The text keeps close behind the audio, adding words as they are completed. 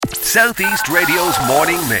Southeast Radio's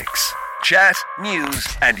morning mix. Chat, news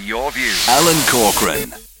and your views. Alan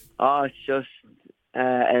Corcoran. Oh, it's just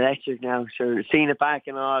electric now. So seeing it back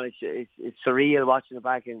and all, it's surreal watching it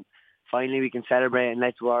back, and finally we can celebrate and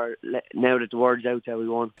now that the word's out that we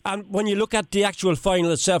won. And when you look at the actual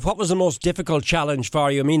final itself, what was the most difficult challenge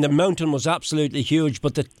for you? I mean, the mountain was absolutely huge,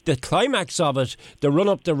 but the climax of it, the run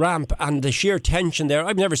up the ramp and the sheer tension there,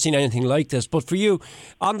 I've never seen anything like this. But for you,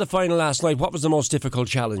 on the final last night, what was the most difficult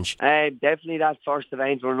challenge? Definitely that first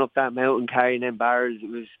event, running up that mountain, carrying them bars.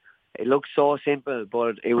 It looked so simple,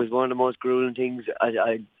 but it was one of the most grueling things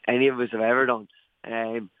any of us have ever done.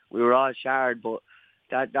 We were all shattered, but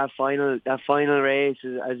that final race,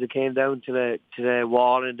 as it came down to the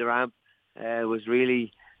wall and the ramp, was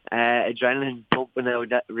really adrenaline pumping out.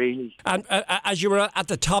 That really. And as you were at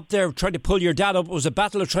the top there, trying to pull your dad up, it was a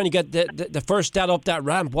battle of trying to get the first dad up that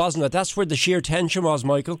ramp, wasn't it? That's where the sheer tension was,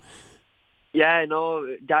 Michael. Yeah,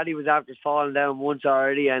 no, Daddy was after falling down once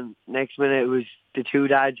already, and next minute it was the two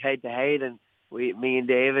dads head to head, and me and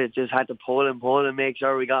David just had to pull and make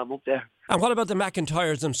sure we got him up there. And what about the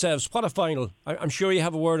McIntyres themselves? What a final. I'm sure you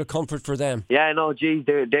have a word of comfort for them. Yeah, no, geez,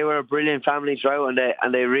 they were a brilliant family throughout,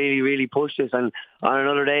 and they really, really pushed us, and on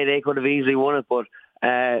another day they could have easily won it, but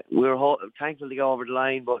we were thankful to go over the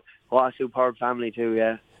line, but what a superb family too,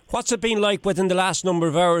 yeah. What's it been like within the last number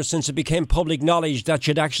of hours since it became public knowledge that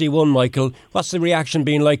you'd actually won, Michael? What's the reaction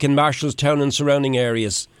been like in Marshallstown and surrounding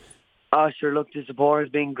areas? Oh, sure, look, the support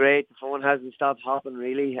has been great. The phone hasn't stopped hopping,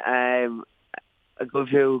 really. A good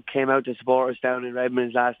few came out to support us down in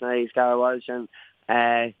Redmonds last night, Scar Walsh, and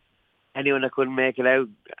anyone that couldn't make it out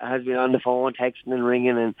has been on the phone, texting and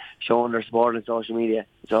ringing and showing their support on social media.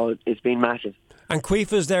 So it's been massive. And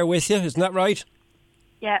Quifa's there with you, isn't that right?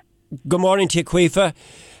 Yeah. Good morning to you, Quifa.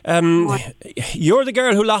 You're the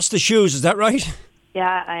girl who lost the shoes, is that right?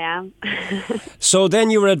 Yeah, I am. So then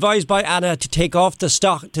you were advised by Anna to take off the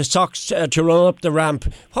socks to run up the ramp.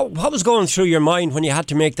 What was going through your mind when you had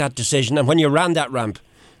to make that decision and when you ran that ramp?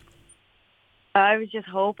 I was just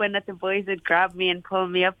hoping that the boys would grab me and pull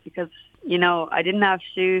me up because, I didn't have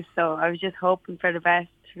shoes, so I was just hoping for the best,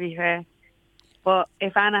 to be fair. But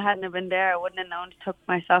if Anna hadn't have been there, I wouldn't have known to took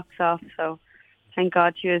my socks off, so thank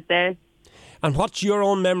God she was there. And what's your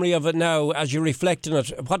own memory of it now as you reflect on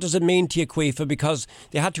it? What does it mean to you, Quifa? Because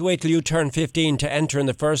they had to wait till you turned 15 to enter in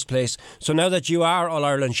the first place. So now that you are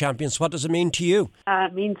All-Ireland champions, what does it mean to you?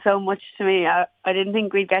 It means so much to me. I didn't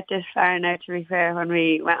think we'd get this far now, to be fair, when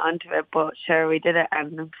we went onto it. But sure, we did it,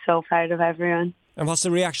 and I'm so proud of everyone. And what's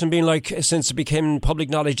the reaction been like since it became public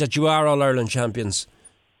knowledge that you are All-Ireland champions?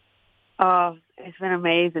 Oh, it's been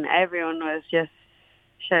amazing. Everyone was just,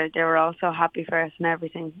 sure, they were all so happy for us and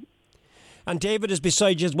everything. And David is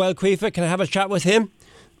beside you as well, Quifa. Can I have a chat with him?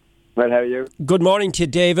 Well, how are you? Good morning to you,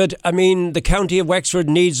 David. I mean, the county of Wexford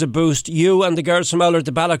needs a boost. You and the girls from Owler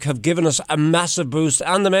de Balloch have given us a massive boost,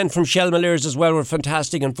 and the men from Shelmaliers as well were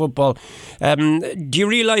fantastic in football. Do you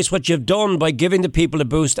realise what you've done by giving the people a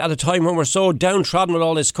boost at a time when we're so downtrodden with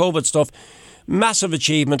all this COVID stuff? Massive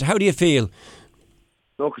achievement. How do you feel?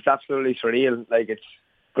 Look, it's absolutely surreal. It's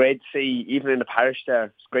great to see, even in the parish there,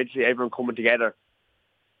 it's great to see everyone coming together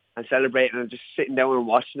and celebrating and just sitting down and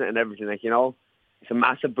watching it and everything, It's a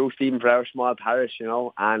massive boost even for our small parish,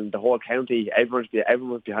 and the whole county, everyone's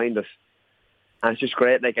behind us. And it's just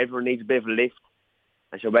great, everyone needs a bit of a lift.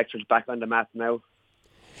 And so Wexford's back on the map now.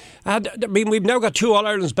 And I mean, we've now got two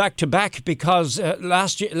All-Irelands back to back because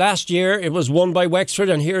last year it was won by Wexford,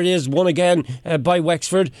 and here it is won again by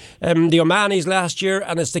Wexford. The O'Mahony's last year,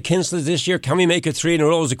 and it's the Kinsellas this year. Can we make it 3 in a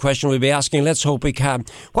row is a question we'll be asking. Let's hope we can.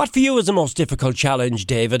 What for you is the most difficult challenge,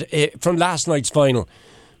 David, from last night's final?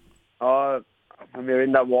 When we were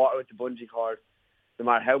in that water with the bungee cord, no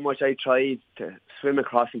matter how much I tried to swim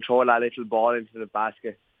across and throw that little ball into the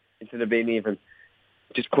basket, into the bin even,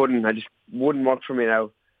 just couldn't. I just wouldn't work for me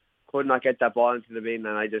now. Could not get that ball into the bin,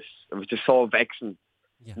 and it was just so vexing,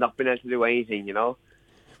 not being able to do anything,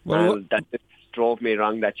 Well, that just drove me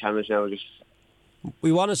wrong, that challenge now.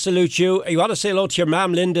 We want to salute you. You want to say hello to your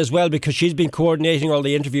mum, Linda, as well, because she's been coordinating all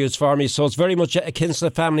the interviews for me, so it's very much a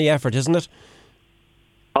Kinsella family effort, isn't it?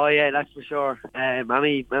 Oh, yeah, that's for sure.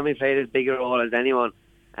 Mammy played as big a role as anyone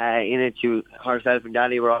in it. Herself and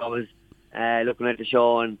Daddy were always looking at the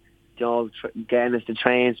show and getting us to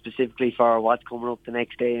train specifically for what's coming up the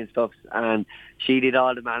next day and stuff, and she did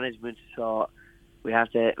all the management, so we have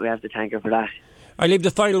to thank her for that. I leave the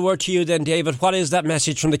final word to you then, David. What is that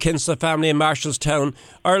message from the Kinsella family in Marshallstown,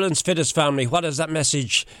 Ireland's fittest family? What is that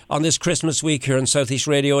message on this Christmas week here on Southeast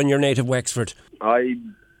Radio in your native Wexford? I'd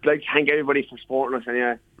like to thank everybody for supporting us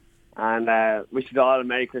anyway, and wish you all a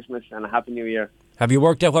Merry Christmas and a Happy New Year. Have you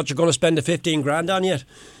worked out what you're going to spend the 15 grand on yet?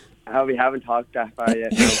 We haven't talked that far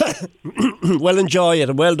yet. No. Well, enjoy it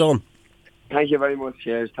and well done. Thank you very much.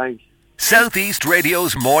 Cheers. Thanks. Southeast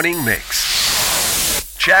Radio's morning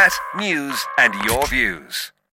mix. Chat, news, and your views.